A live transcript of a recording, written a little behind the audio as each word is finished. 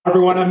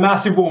Everyone, a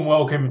massive warm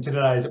welcome to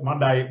today's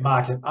Monday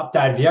Market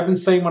Update. If you haven't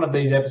seen one of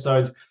these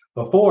episodes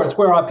before, it's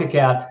where I pick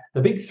out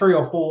the big 3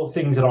 or 4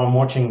 things that I'm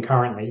watching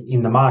currently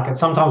in the market.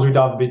 Sometimes we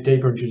dive a bit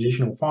deeper in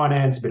traditional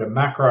finance, a bit of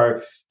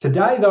macro.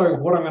 Today, though,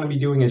 what I'm going to be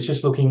doing is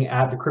just looking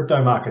at the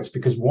crypto markets,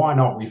 because why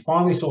not? We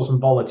finally saw some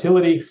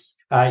volatility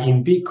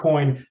in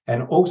Bitcoin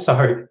and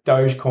also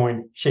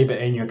DOGECOIN, SHIBA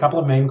Inu. A couple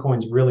of meme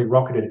coins really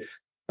rocketed.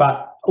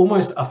 But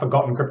almost a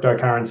forgotten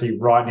cryptocurrency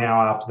right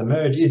now after the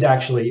merge is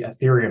actually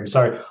Ethereum.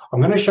 So I'm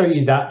going to show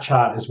you that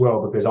chart as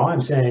well, because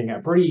I'm seeing a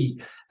pretty,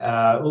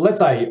 let's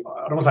say, I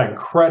don't want to say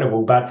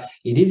incredible, but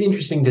it is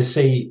interesting to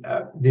see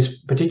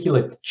this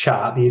particular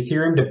chart, the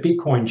Ethereum to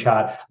Bitcoin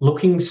chart,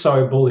 looking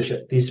so bullish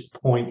at this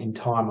point in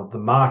time of the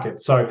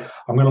market. So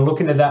I'm going to look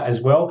into that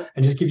as well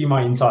and just give you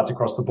my insights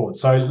across the board.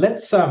 So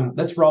let's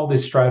roll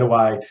this straight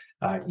away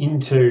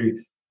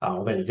into.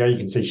 Oh, there you go. You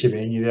can see SHIBA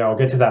Inu there. I'll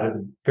get to that at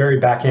the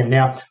very back end.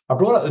 Now, I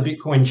brought up the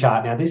Bitcoin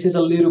chart. Now, this is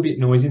a little bit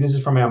noisy. This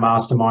is from our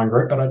mastermind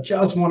group, but I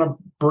just want to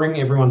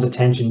bring everyone's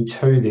attention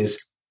to this.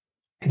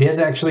 It is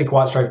actually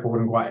quite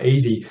straightforward and quite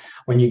easy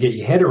when you get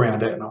your head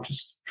around it. And I'll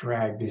just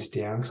drag this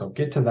down because I'll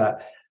get to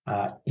that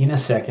in a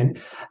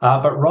second.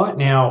 But right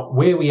now,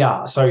 where we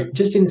are, so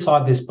just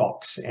inside this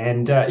box,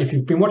 and if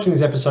you've been watching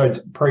these episodes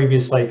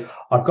previously,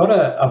 I've got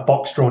a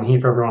box drawn here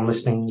for everyone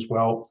listening as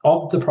well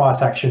of the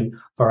price action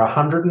for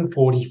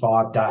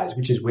 145 days,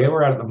 which is where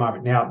we're at the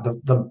moment. Now,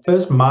 the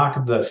first mark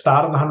of the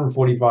start of the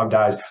 145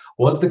 days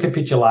was the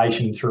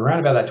capitulation through around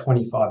about that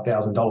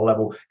 $25,000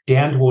 level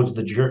down towards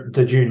the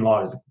June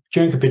lows, the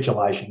June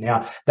capitulation.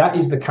 Now, that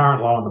is the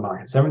current low on the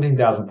market,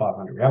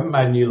 17,500. We haven't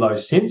made a new low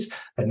since,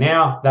 but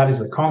now that is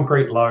the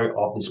concrete low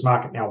of this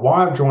market. Now,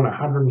 why I've drawn a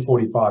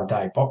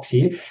 145-day box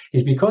here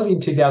is because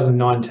in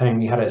 2019,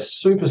 we had a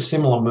super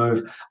similar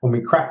move when we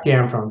cracked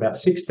down from about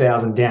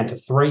 6,000 down to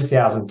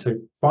 3,000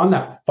 to find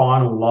that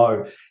final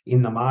low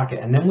in the market.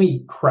 And then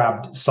we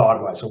crabbed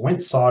sideways. So it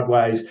went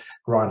sideways,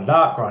 grinded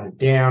up, grinded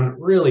down.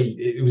 Really,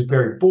 it was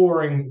very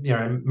boring. You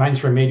know,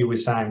 mainstream media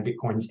was saying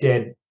Bitcoin's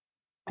dead.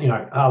 You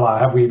know,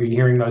 have we been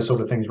hearing those sort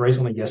of things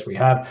recently? Yes, we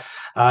have.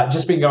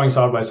 Just been going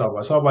sideways,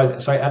 sideways,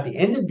 sideways. So at the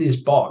end of this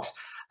box,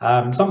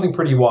 something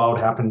pretty wild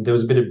happened. There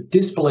was a bit of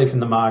disbelief in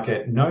the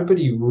market.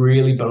 Nobody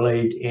really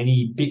believed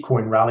any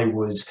Bitcoin rally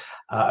was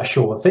a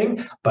sure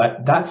thing,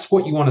 but that's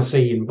what you want to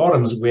see in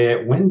bottoms,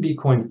 where when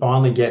Bitcoin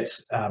finally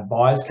gets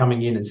buyers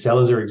coming in and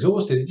sellers are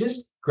exhausted, it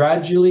just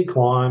gradually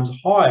climbs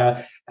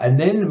higher, and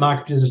then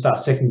market participants start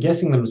second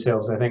guessing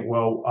themselves. They think,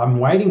 well, I'm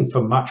waiting for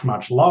much,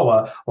 much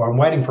lower, or I'm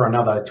waiting for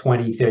another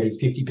 20, 30,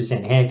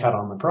 50% haircut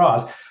on the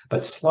price,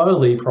 but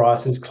slowly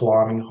price is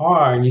climbing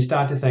higher, and you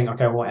start to think,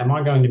 okay, well, am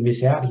I going to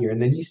miss out here?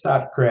 And then you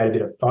start to create a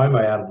bit of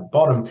FOMO out of the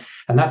bottom,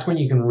 and that's when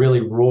you can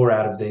really roar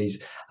out of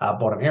these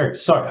bottom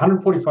areas. So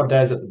 145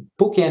 days at the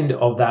book end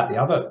of that, the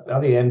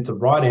other end, the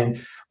right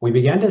end, we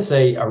began to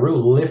see a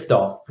real lift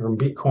off from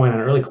Bitcoin, and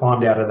it really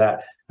climbed out of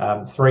that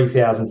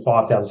 3,000,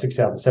 5,000,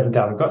 6,000,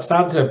 7,000,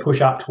 started to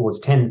push up towards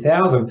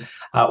 10,000.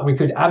 We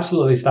could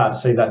absolutely start to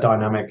see that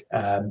dynamic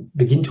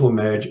begin to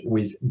emerge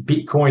with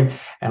Bitcoin.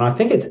 And I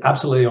think it's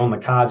absolutely on the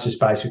cards, just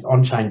based with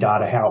on-chain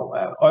data, how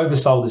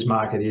oversold this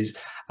market is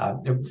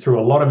through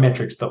a lot of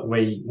metrics that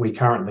we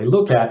currently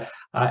look at.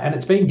 And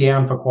it's been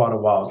down for quite a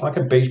while. It's like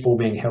a beach ball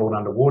being held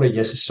underwater.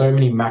 Yes, there's so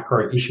many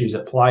macro issues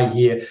at play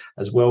here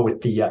as well,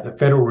 with the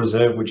Federal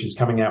Reserve, which is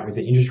coming out with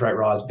the interest rate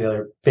rise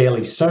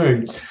fairly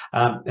soon.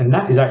 And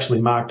that is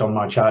actually marked on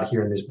my chart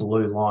here in this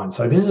blue line.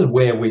 So this is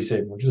where we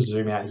see, we'll just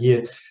zoom out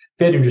here,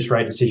 Fed interest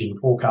rate decision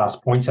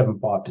forecast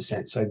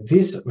 0.75%. So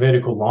this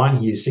vertical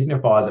line here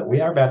signifies that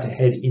we are about to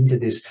head into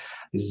this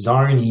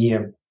zone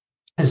here,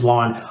 this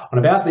line, on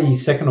about the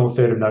 2nd or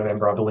 3rd of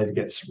November, I believe it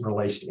gets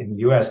released in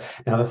the US.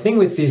 Now, the thing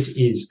with this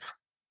is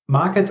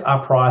markets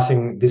are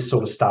pricing this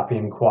sort of stuff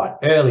in quite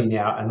early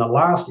now. And the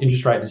last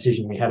interest rate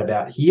decision we had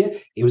about here,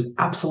 it was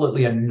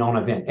absolutely a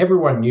non-event.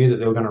 Everyone knew that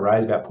they were going to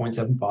raise about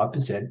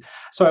 0.75%.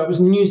 So it was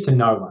news to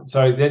no one.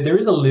 So there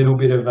is a little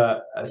bit of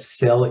a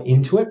sell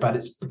into it, but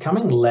it's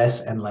becoming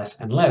less and less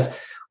and less,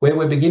 where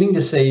we're beginning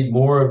to see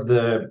more of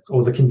the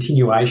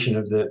continuation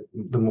of the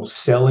more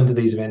sell into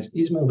these events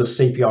is more the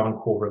CPI and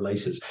core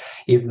releases.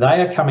 If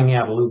they are coming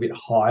out a little bit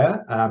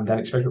higher than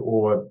expected,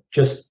 or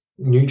just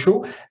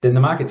neutral, then the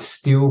market's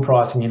still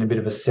pricing in a bit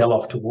of a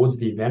sell-off towards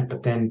the event.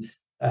 But then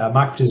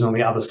market participants on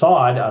the other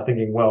side are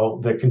thinking, well,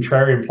 the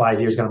contrarian play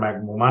here is going to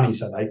make more money,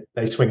 so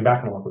they swing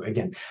back. And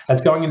again,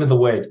 that's going into the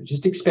weeds.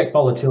 Just expect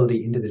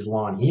volatility into this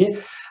line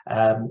here.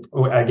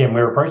 Again,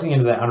 we're approaching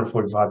into that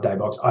 145-day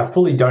box. I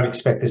fully don't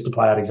expect this to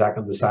play out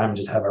exactly the same and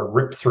just have a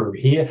rip through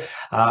here.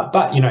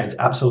 But, you know, it's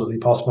absolutely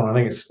possible. And I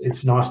think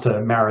it's nice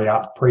to marry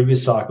up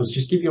previous cycles,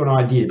 just give you an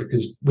idea,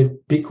 because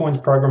with Bitcoin's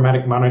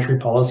programmatic monetary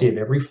policy of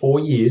every 4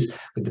 years,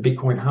 with the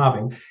Bitcoin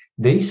halving,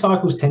 these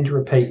cycles tend to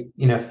repeat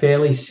in a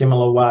fairly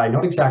similar way,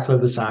 not exactly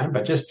the same,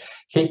 but just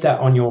keep that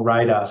on your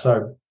radar.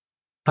 So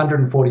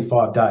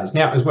 145 days.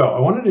 Now, as well, I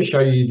wanted to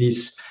show you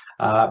this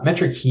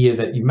metric here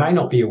that you may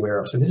not be aware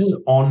of. So this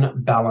is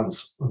on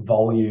balance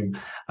volume.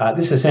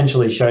 This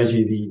essentially shows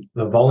you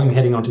the volume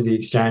heading onto the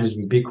exchanges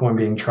with Bitcoin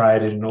being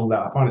traded and all that.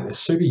 I find it a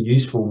super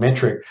useful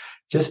metric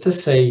just to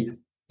see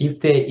if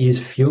there is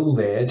fuel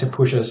there to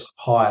push us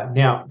higher.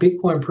 Now,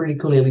 Bitcoin pretty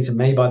clearly to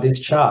me by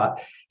this chart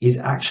is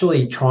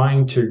actually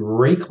trying to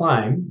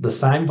reclaim the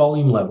same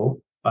volume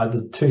level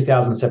the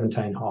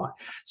 2017 high.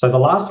 So the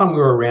last time we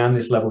were around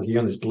this level here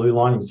on this blue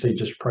line, you can see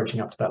just approaching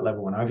up to that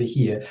level and over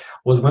here,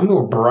 was when we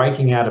were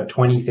breaking out of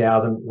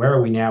 20,000. Where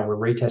are we now? We're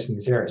retesting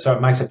this area. So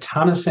it makes a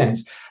ton of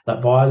sense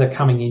that buyers are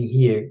coming in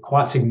here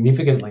quite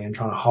significantly and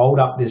trying to hold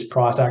up this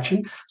price action.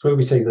 It's where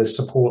we see the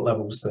support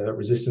levels, the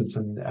resistance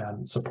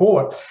and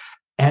support.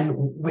 And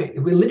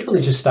we're literally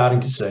just starting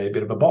to see a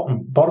bit of a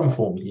bottom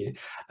form here.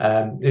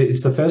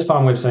 It's the first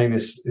time we've seen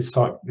this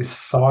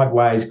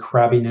sideways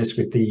crabbiness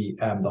with the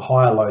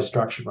higher low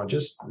structure. If I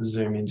just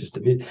zoom in just a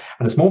bit,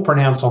 and it's more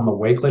pronounced on the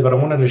weekly, but I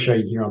wanted to show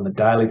you here on the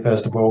daily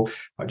first of all.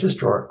 If I just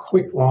draw a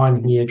quick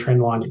line here,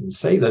 trend line, you can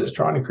see that it's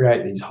trying to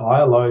create these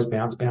higher lows,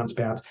 bounce, bounce,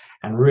 bounce,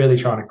 and really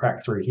trying to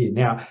crack through here.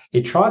 Now,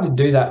 it tried to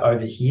do that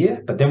over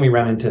here, but then we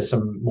ran into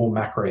some more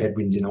macro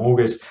headwinds in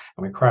August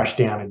and we crashed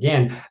down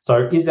again.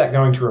 So is that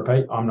going to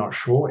repeat? I'm not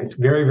sure. It's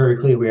very, very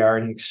clear we are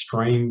in an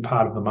extreme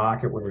part of the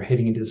market where we're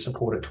heading into the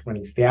support at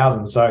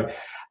 20,000. So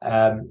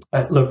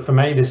look, for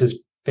me, this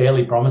is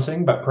fairly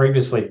promising, but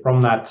previously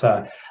from that,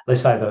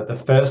 let's say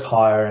the first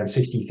high around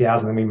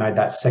 60,000, then we made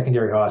that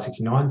secondary high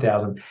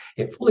 69,000.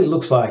 It fully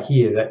looks like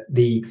here that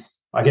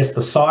I guess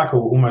the cycle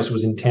almost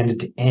was intended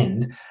to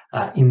end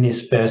in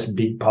this first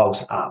big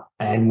pulse up.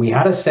 And we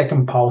had a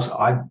second pulse.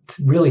 I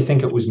really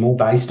think it was more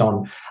based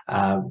on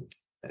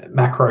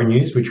macro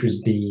news, which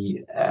was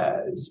the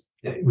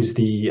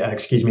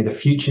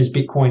futures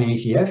Bitcoin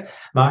ETF.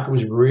 Market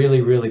was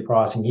really, really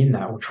pricing in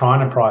that, or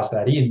trying to price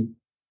that in.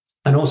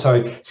 And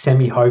also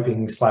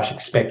semi-hoping /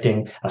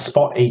 expecting a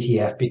spot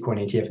ETF, Bitcoin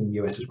ETF in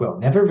the US as well.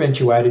 Never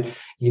eventuated.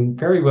 You can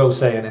very well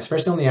see, and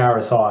especially on the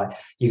RSI,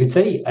 you could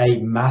see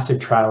a massive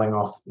trailing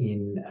off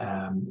in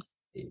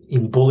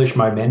bullish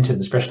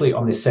momentum, especially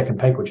on this second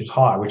peak, which is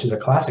high, which is a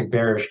classic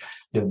bearish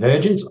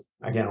divergence.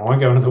 Again, I won't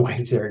go into the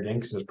weeds there again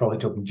because it's probably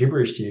talking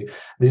gibberish to you.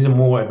 These are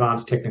more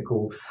advanced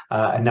technical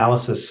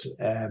analysis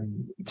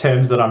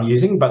terms that I'm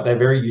using, but they're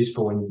very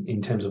useful in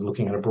terms of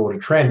looking at a broader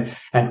trend.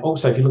 And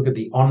also, if you look at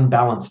the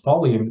on-balance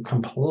volume,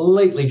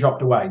 completely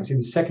dropped away. You can see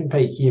the second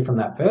peak here from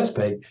that first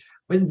peak.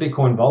 Where's the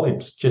Bitcoin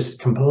volumes? Just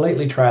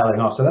completely trailing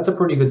off. So that's a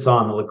pretty good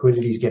sign. The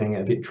liquidity is getting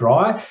a bit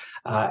dry,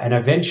 and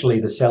eventually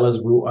the sellers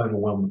will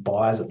overwhelm the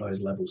buyers at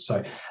those levels.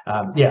 So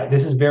yeah,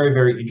 this is very,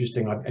 very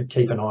interesting. I'd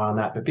keep an eye on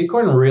that. But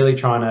Bitcoin really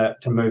trying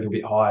to move a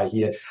bit higher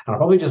here, and I'll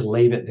probably just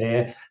leave it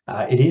there.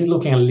 It is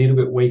looking a little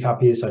bit weak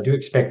up here, so I do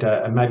expect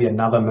maybe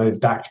another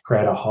move back to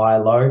create a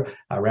higher low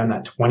around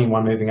that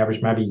 21 moving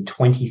average, maybe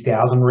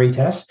 20,000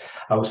 retest.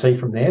 I will see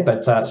from there,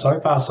 but so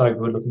far so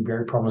good, looking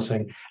very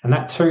promising. And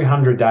that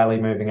 200 daily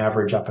moving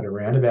average up at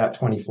around about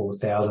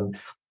 24,000.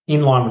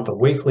 In line with the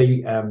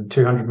weekly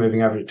 200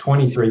 moving average at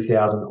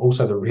 23,000,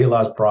 also the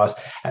realized price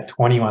at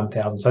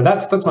 21,000. So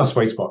that's my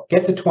sweet spot.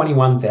 Get to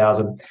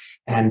 21,000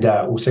 and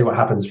we'll see what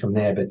happens from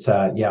there. But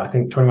yeah, I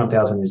think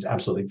 21,000 is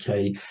absolutely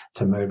key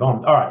to move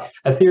on. All right,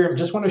 Ethereum,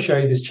 just want to show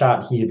you this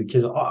chart here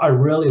because I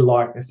really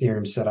like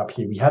Ethereum setup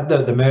here. We had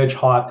the merge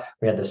hype,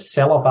 we had the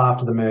sell off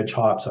after the merge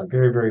hype, so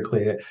very, very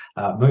clear,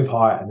 move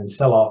higher and then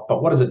sell off.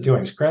 But what is it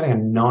doing? It's creating a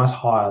nice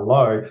higher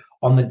low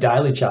on the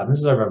daily chart. And this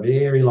is over a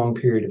very long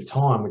period of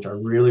time, which I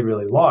really,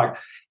 really like.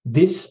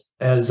 This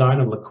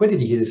zone of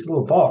liquidity here, this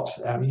little box,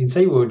 you can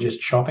see we were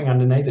just chopping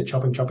underneath it,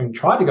 chopping,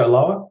 tried to go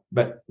lower,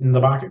 but the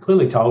market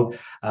clearly told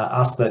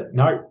us that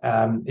no,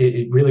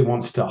 it really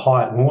wants to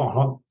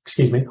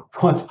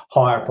wants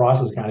higher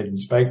prices, can't even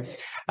speak.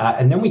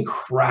 And then we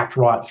cracked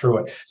right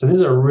through it. So this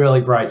is a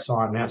really great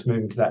sign. Now it's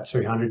moving to that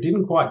 200.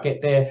 Didn't quite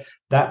get there.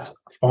 That's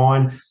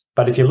fine.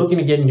 But if you're looking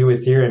to get into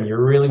Ethereum, you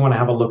really want to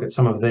have a look at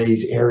some of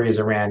these areas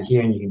around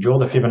here, and you can draw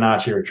the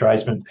Fibonacci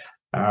retracement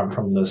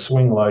from the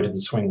swing low to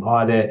the swing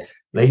high there.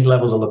 These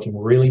levels are looking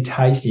really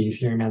tasty.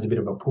 Ethereum has a bit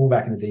of a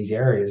pullback into these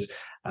areas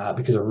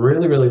because I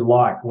really, really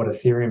like what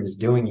Ethereum is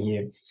doing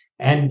here.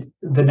 And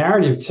the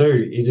narrative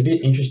too is a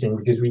bit interesting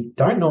because we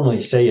don't normally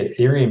see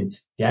Ethereum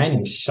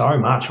gaining so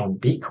much on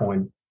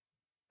Bitcoin.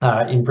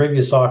 In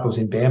previous cycles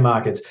in bear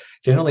markets,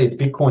 generally it's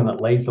Bitcoin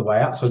that leads the way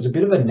out. So it's a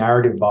bit of a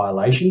narrative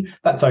violation.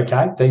 That's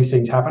okay. These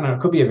things happen, and it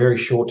could be a very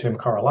short-term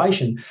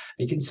correlation.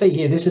 You can see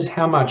here, this is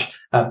how much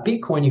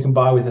Bitcoin you can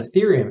buy with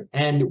Ethereum.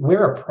 And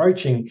we're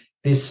approaching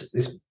this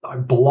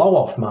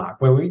blow-off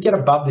mark where we get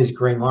above this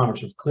green line,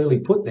 which is clearly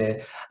put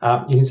there.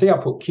 You can see I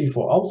put Q4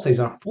 alt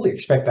season. I fully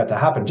expect that to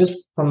happen just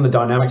from the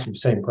dynamics we've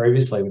seen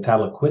previously with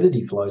how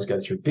liquidity flows go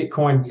through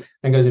Bitcoin,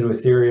 then goes into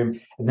Ethereum,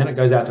 and then it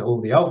goes out to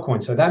all the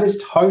altcoins. So that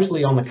is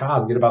totally on the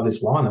card. We get above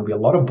this line. There'll be a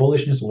lot of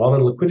bullishness, a lot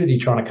of liquidity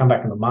trying to come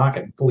back in the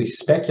market and fully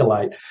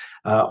speculate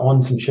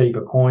on some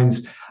cheaper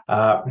coins.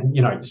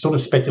 sort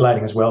of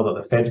speculating as well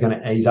that the Fed's going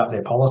to ease up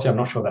their policy. I'm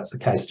not sure that's the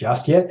case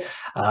just yet,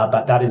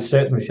 but that is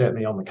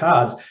certainly on the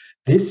cards.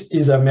 This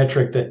is a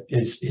metric that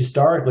is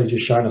historically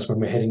just shown us when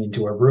we're heading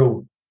into a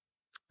real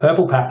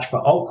purple patch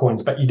for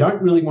altcoins, but you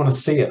don't really want to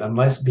see it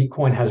unless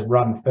Bitcoin has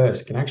run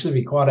first. It can actually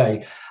be quite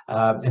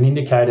an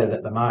indicator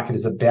that the market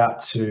is about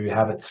to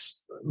have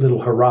its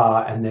little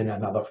hurrah and then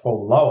another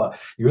fall lower.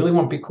 You really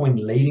want Bitcoin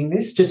leading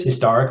this, just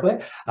historically,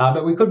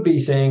 but we could be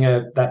seeing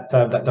that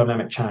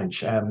dynamic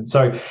change.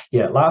 So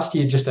yeah, last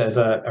year, just as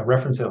a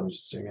reference, I'm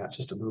just zooming out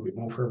just a little bit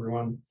more for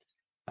everyone.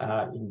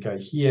 You can go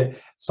here.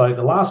 So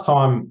the last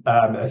time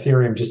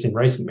Ethereum, just in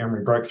recent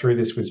memory, broke through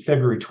this was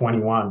February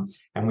 21,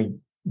 and we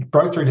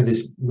broke through to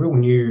this real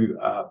new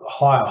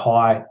higher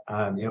high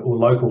or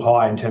local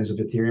high in terms of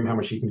Ethereum, how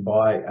much you can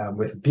buy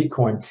with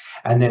Bitcoin.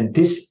 And then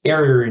this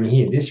area in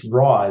here, this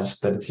rise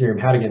that Ethereum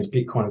had against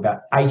Bitcoin,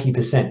 about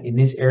 80% in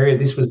this area,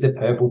 this was the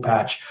purple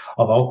patch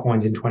of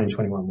altcoins in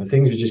 2021, where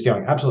things were just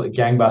going absolutely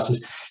gangbusters.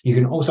 You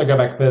can also go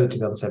back further to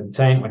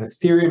 2017, when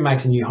Ethereum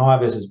makes a new high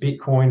versus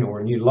Bitcoin, or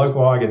a new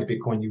local high against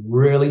Bitcoin, you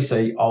really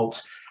see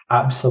alts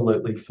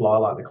absolutely fly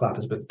like the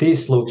clappers. But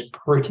this looks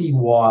pretty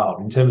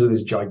wild in terms of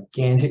this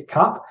gigantic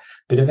cup,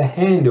 bit of a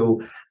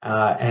handle,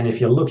 and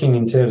if you're looking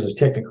in terms of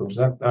technicals,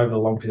 that over a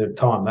long period of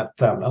time,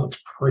 that looks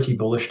pretty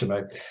bullish to me.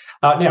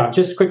 Now,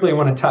 just quickly, I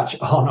want to touch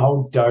on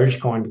old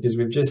Dogecoin, because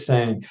we've just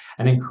seen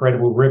an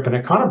incredible rip, and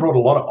it kind of brought a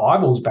lot of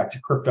eyeballs back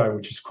to crypto,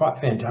 which is quite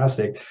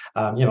fantastic.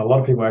 A lot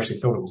of people actually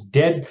thought it was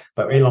dead,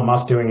 but Elon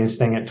Musk doing his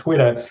thing at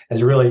Twitter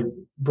has really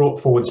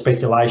brought forward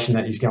speculation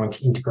that he's going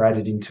to integrate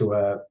it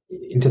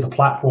into the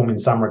platform in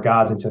some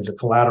regards, in terms of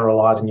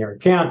collateralizing your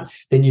account,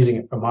 then using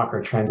it for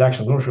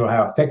microtransactions. I'm not sure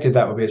how effective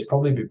that would be. It's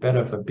probably a bit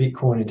better for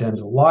Bitcoin in terms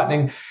of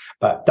Lightning,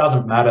 but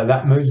doesn't matter.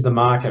 That moves the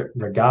market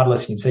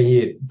regardless. You can see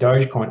here,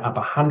 Dogecoin up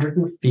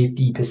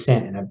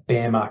 150% in a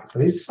bear market. So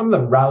these are some of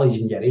the rallies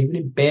you can get, even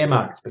in bear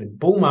markets, but in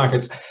bull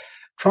markets,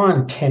 try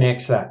and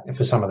 10x that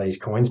for some of these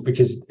coins,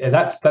 because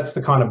that's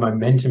the kind of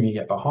momentum you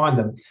get behind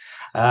them.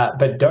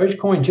 But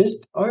Dogecoin,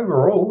 just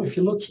overall, if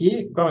you look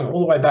here, going all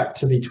the way back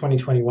to the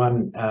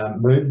 2021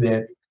 move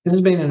there, this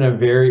has been in a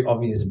very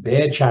obvious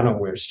bear channel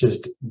where it's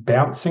just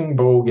bouncing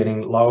ball,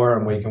 getting lower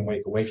and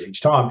weaker each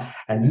time.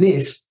 And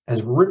this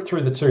has ripped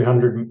through the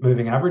 200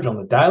 moving average on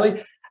the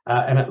daily.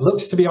 And it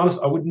looks, to be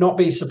honest, I would not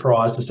be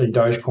surprised to see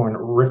Dogecoin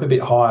rip a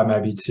bit higher,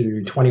 maybe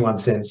to 21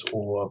 cents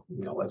or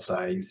let's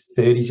say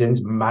 30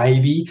 cents,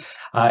 maybe,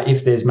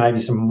 if there's maybe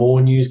some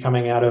more news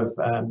coming out of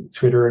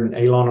Twitter and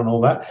Elon and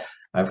all that.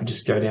 If we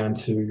just go down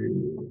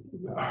to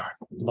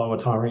lower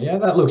time, yeah,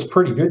 that looks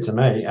pretty good to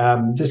me.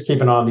 Just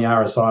keep an eye on the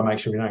RSI, make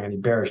sure we don't get any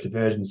bearish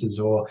divergences,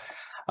 or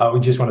we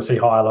just want to see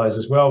higher lows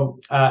as well.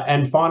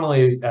 And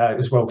finally,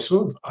 as well,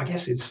 sort of, I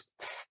guess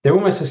they're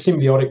almost a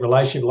symbiotic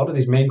relationship. A lot of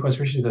these meme coins,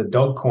 especially the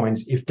dog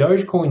coins, if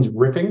Dogecoin's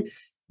ripping,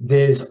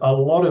 there's a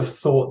lot of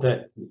thought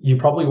that you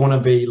probably want to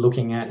be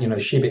looking at,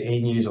 Shiba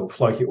Inus or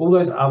Floki, all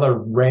those other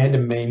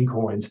random meme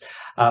coins,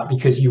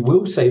 because you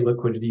will see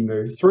liquidity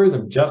move through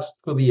them just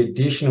for the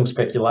additional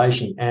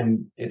speculation.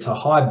 And it's a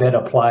high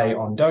beta play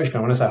on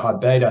Dogecoin. When I say high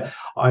beta,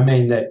 I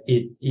mean that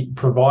it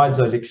provides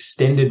those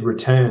extended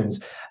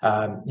returns,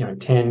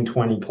 10,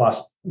 20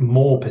 plus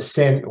more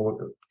percent,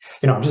 or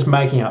I'm just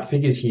making up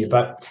figures here,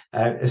 but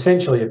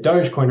essentially, if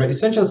Dogecoin,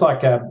 essentially it's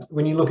like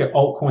when you look at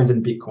altcoins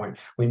and Bitcoin.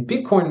 When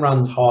Bitcoin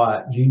runs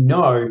higher,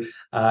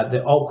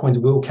 that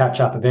altcoins will catch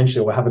up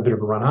eventually, or have a bit of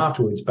a run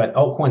afterwards, but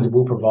altcoins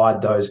will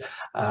provide those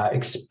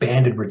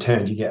expanded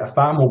returns. You get a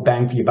far more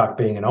bang for your buck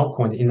being an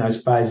altcoin in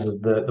those phases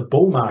of the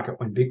bull market.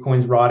 When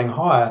Bitcoin's riding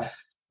higher,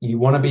 you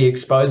want to be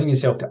exposing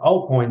yourself to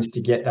altcoins to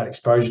get that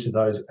exposure to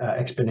those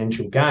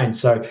exponential gains.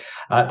 So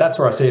that's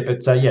where I see it.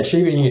 But yeah,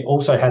 Shiba Inu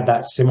also had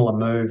that similar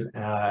move,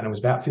 and it was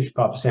about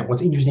 55%.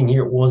 What's interesting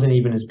here, it wasn't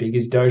even as big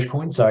as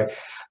Dogecoin. So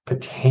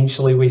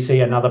potentially we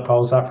see another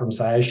pulse up from,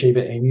 say, a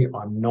Shiba Inu.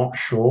 I'm not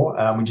sure.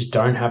 We just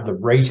don't have the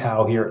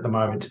retail here at the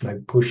moment to maybe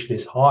push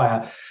this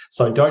higher.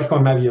 So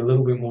Dogecoin maybe a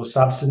little bit more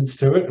substance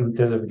to it in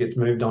terms of it gets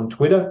moved on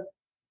Twitter.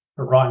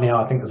 But right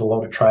now, I think there's a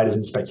lot of traders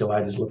and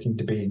speculators looking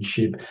to be in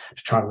SHIB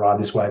to try and ride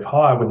this wave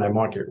higher, when they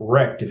might get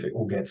wrecked if it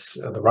all gets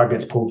the rug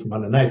gets pulled from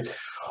underneath.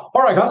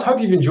 All right, guys,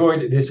 hope you've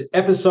enjoyed this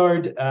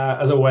episode.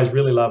 As always,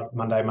 really love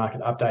Monday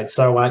market updates.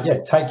 So yeah,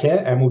 take care,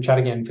 and we'll chat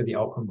again for the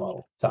altcoin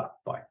bottle. So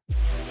bye.